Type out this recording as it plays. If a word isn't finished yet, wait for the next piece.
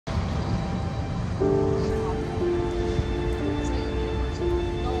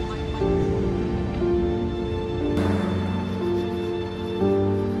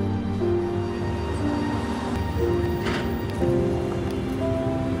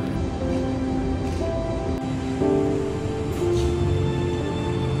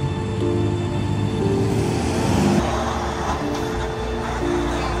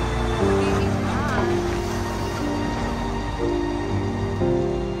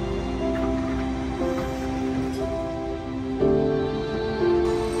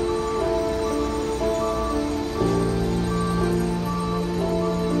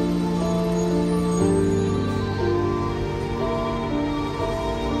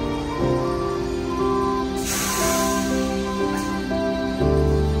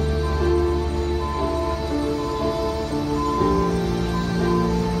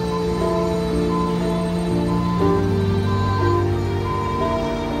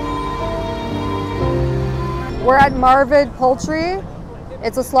We're at Marvid Poultry.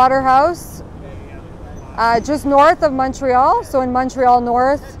 It's a slaughterhouse just north of Montreal, so in Montreal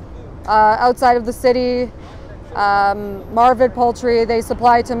North, outside of the city. Marvid Poultry, they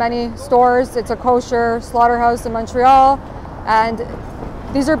supply to many stores. It's a kosher slaughterhouse in Montreal, and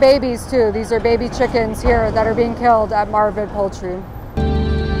these are babies too. These are baby chickens here that are being killed at Marvid Poultry.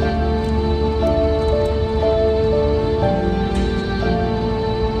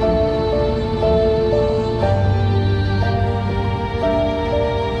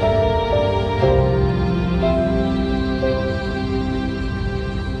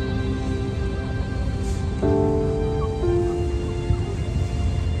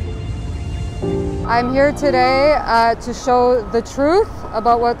 I'm here today to show the truth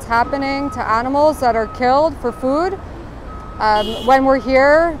about what's happening to animals that are killed for food. When we're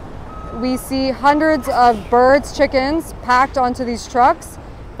here, we see hundreds of birds, chickens packed onto these trucks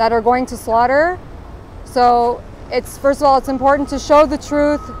that are going to slaughter. So first of all, it's important to show the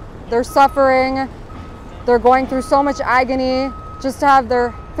truth. They're suffering. They're going through so much agony just to have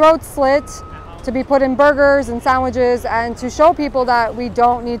their throats slit, to be put in burgers and sandwiches, and to show people that we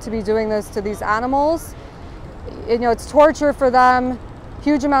don't need to be doing this to these animals. You know, it's torture for them,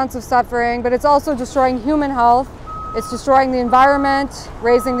 huge amounts of suffering, but it's also destroying human health. It's destroying the environment.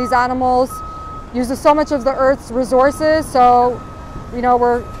 Raising these animals uses so much of the Earth's resources. So, you know,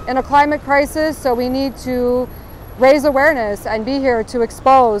 we're in a climate crisis, so we need to raise awareness and be here to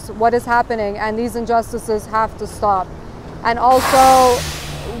expose what is happening, and these injustices have to stop. And also,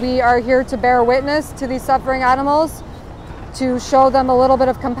 we are here to bear witness to these suffering animals, to show them a little bit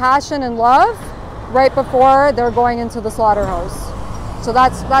of compassion and love right before they're going into the slaughterhouse. So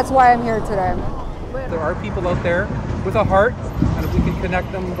that's why I'm here today. There are people out there with a heart, and if we can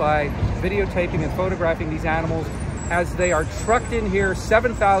connect them by videotaping and photographing these animals as they are trucked in here,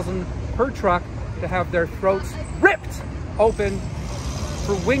 7,000 per truck, to have their throats ripped open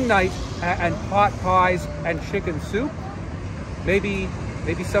for wing night and pot pies and chicken soup. Maybe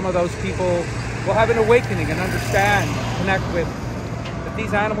some of those people will have an awakening and understand, connect with, that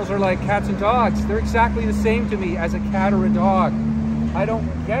these animals are like cats and dogs. They're exactly the same to me as a cat or a dog. I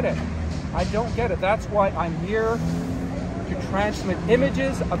don't get it. I don't get it. That's why I'm here to transmit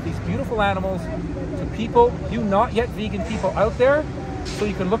images of these beautiful animals to people, you not yet vegan people out there, so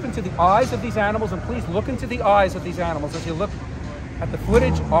you can look into the eyes of these animals, and please look into the eyes of these animals as you look at the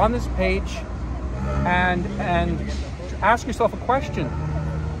footage on this page, and ask yourself a question.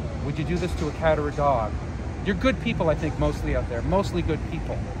 Would you do this to a cat or a dog? You're good people, I think, mostly out there, mostly good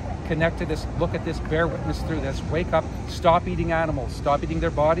people. Connect to this, look at this, bear witness through this, wake up, stop eating animals, stop eating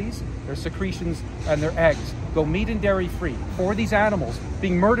their bodies, their secretions, and their eggs. Go meat and dairy free. For these animals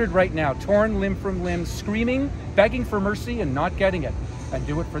being murdered right now, torn limb from limb, screaming, begging for mercy and not getting it. And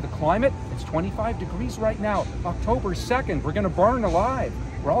do it for the climate. It's 25 degrees right now. October 2nd, we're gonna burn alive.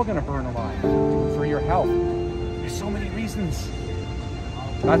 We're all gonna burn alive. For your health. There's so many reasons.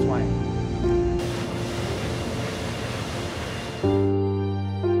 That's why.